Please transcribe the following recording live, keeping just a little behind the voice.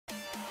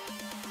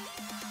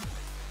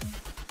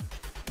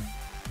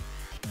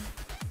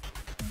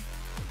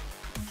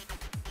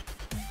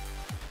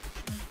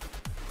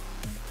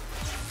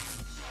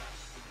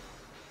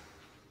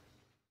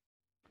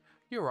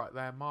You're right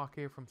there, Mark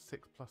here from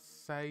Plus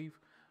Save.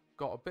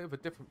 Got a bit of a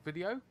different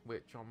video,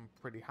 which I'm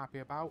pretty happy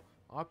about.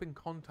 I've been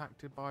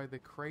contacted by the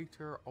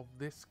creator of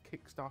this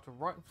Kickstarter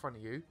right in front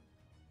of you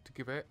to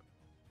give it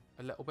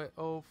a little bit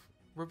of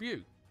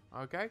review.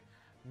 Okay?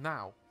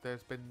 Now,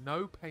 there's been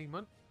no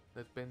payment.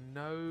 There's been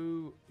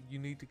no, you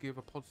need to give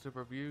a positive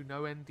review,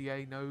 no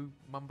NDA, no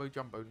mumbo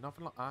jumbo,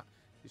 nothing like that.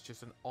 It's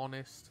just an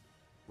honest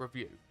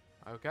review.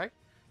 Okay?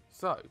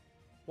 So,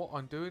 what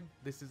I'm doing,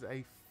 this is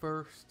a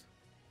first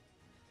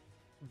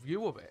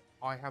view of it.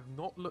 I have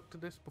not looked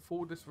at this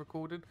before this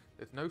recording.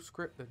 There's no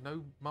script, there's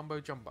no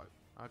mumbo jumbo.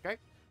 Okay,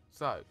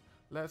 so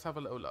let's have a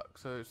little look.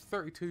 So it's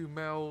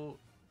 32mm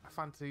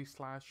fantasy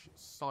slash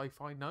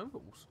sci-fi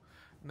novels.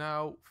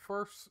 Now,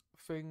 first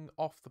thing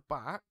off the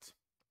bat,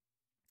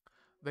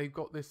 they've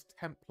got this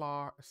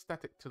Templar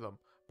aesthetic to them,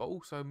 but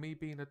also me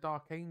being a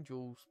Dark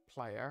Angels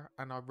player,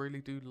 and I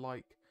really do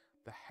like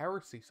the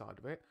heresy side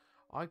of it,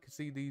 I could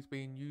see these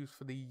being used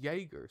for the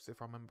Jaegers,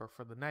 if I remember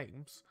for the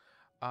names.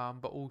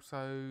 But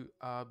also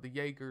the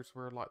Jaegers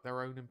were like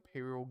their own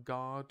Imperial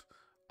Guard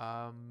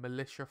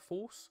militia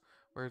force,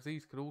 whereas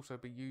these could also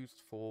be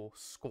used for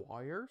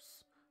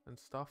Squires and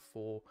stuff,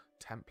 for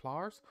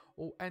Templars,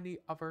 or any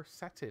other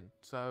setting.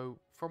 So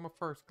from a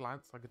first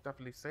glance, I could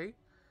definitely see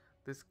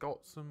this got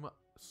some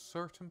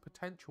certain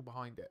potential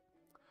behind it.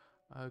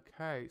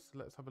 Okay, so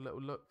let's have a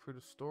little look through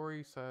the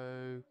story.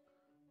 So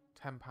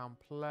 £10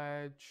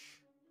 pledge.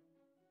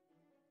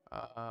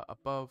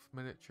 Above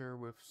miniature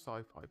with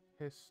sci-fi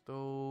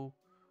pistol.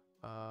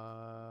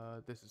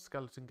 This is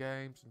skeleton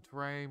games and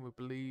terrain. We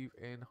believe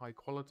in high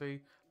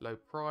quality, low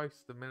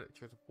price. The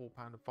miniatures are £4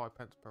 and 5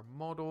 pence per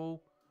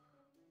model.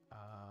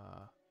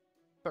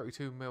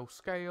 32mm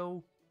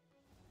scale.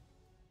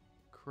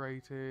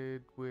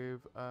 Created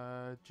with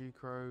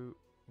G-Crow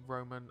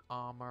Roman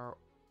armor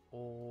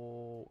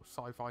or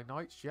sci-fi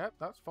knights. Yep,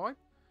 that's fine.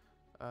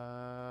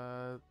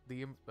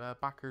 The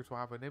backers will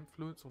have an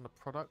influence on the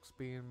products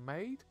being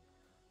made.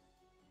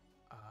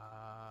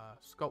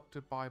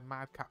 Sculpted by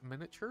Madcap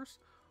Miniatures.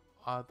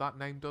 That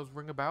name does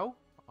ring a bell.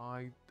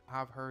 I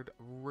have heard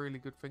really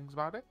good things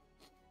about it.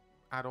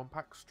 Add-on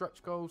pack,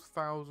 stretch goals,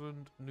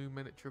 1,000 new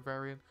miniature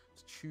variant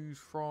to choose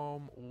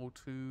from, or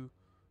 2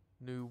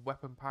 new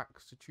weapon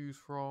packs to choose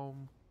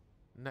from.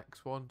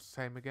 Next one,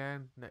 same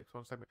again. Next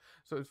one, same again.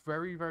 So it's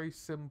very, very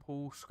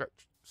simple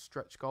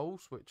stretch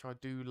goals, which I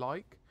do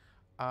like.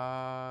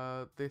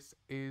 This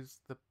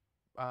is the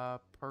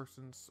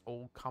person's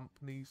or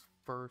company's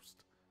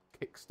first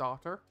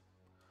Kickstarter.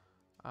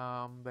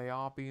 They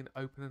are being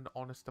open and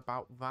honest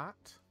about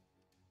that.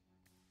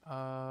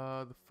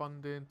 The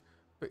funding,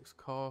 fixed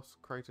costs,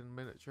 creating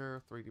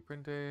miniature, 3D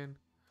printing,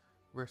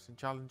 risks and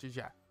challenges.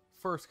 Yeah,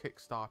 first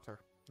Kickstarter.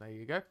 There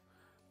you go.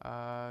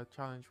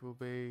 Challenge will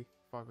be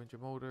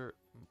 500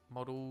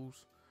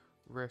 models.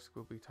 Risk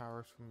will be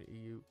tariffs from the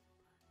EU.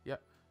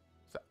 Yep.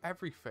 So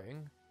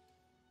everything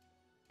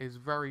is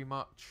very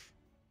much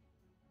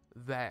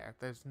there.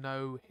 There's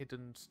no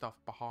hidden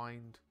stuff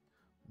behind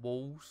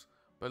walls.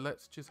 But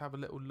let's just have a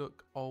little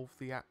look of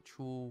the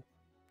actual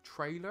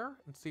trailer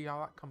and see how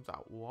that comes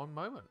out. One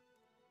moment.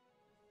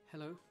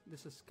 Hello,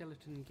 this is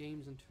Skeleton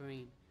Games and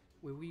Terrain,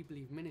 where we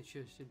believe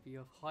miniatures should be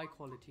of high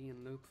quality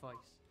and low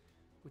price,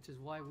 which is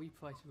why we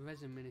price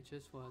resin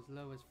miniatures for as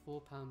low as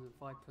 £4 and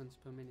 5 pence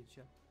per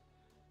miniature.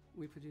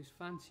 We produce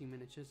fancy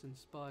miniatures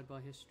inspired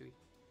by history.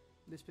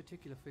 This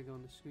particular figure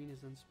on the screen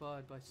is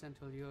inspired by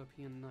Central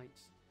European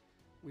knights.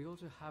 We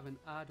also have an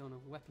add-on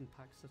of weapon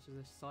packs such as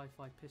this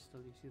sci-fi pistol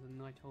you see the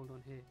knight hold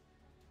on here.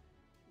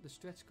 The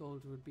stretch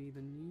goals would be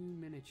the new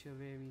miniature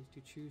variants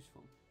to choose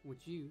from,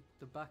 which you,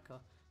 the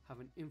backer, have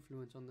an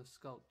influence on the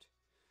sculpt.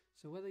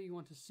 So whether you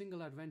want a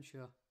single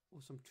adventure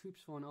or some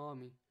troops for an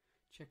army,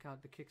 check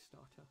out the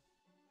Kickstarter.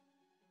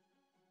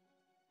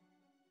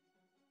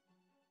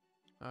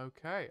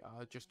 Okay,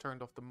 I just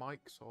turned off the mic,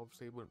 so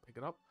obviously it wouldn't pick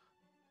it up.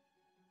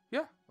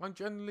 Yeah, I'm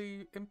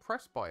generally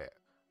impressed by it.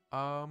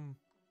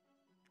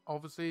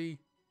 Obviously,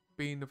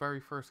 being the very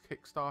first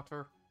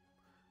Kickstarter,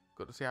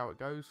 got to see how it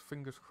goes.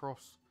 Fingers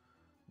crossed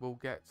we'll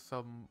get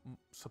some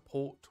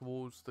support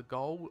towards the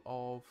goal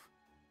of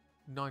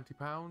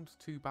 £90,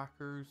 2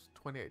 backers,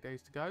 28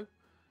 days to go.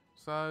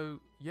 So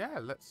yeah,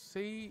 let's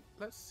see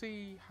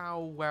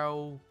how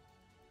well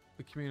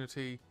the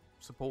community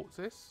supports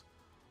this.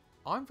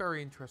 I'm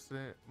very interested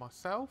in it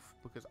myself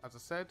because, as I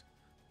said,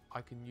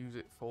 I can use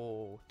it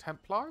for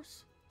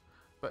Templars.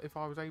 But if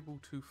I was able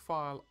to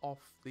file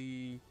off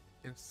the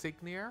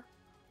insignia,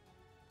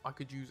 I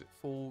could use it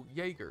for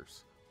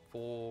Jaegers,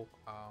 for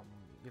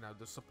you know,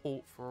 the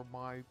support for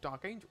my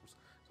Dark Angels.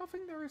 So I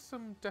think there is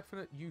some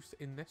definite use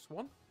in this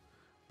one.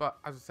 But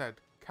as I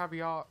said,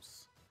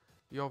 caveats,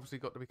 you obviously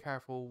got to be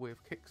careful with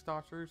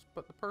Kickstarters,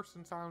 but the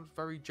person sounds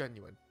very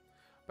genuine.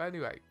 But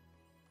anyway,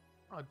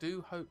 I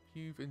do hope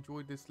you've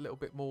enjoyed this little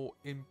bit more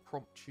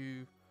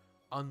impromptu,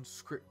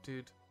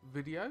 unscripted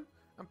video.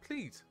 And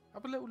please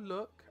have a little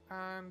look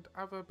and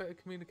have a bit of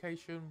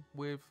communication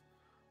with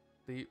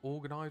the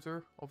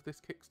organizer of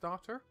this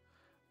Kickstarter.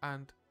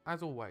 And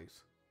as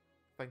always,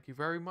 thank you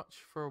very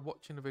much for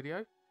watching the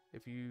video.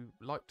 If you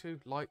like to,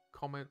 like,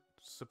 comment,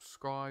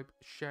 subscribe,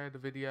 share the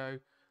video.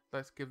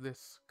 Let's give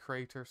this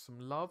creator some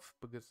love,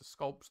 because the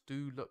sculpts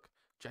do look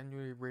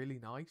genuinely really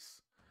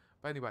nice.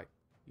 But anyway,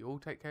 you all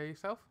take care of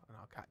yourself, and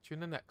I'll catch you in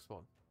the next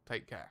one.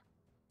 Take care.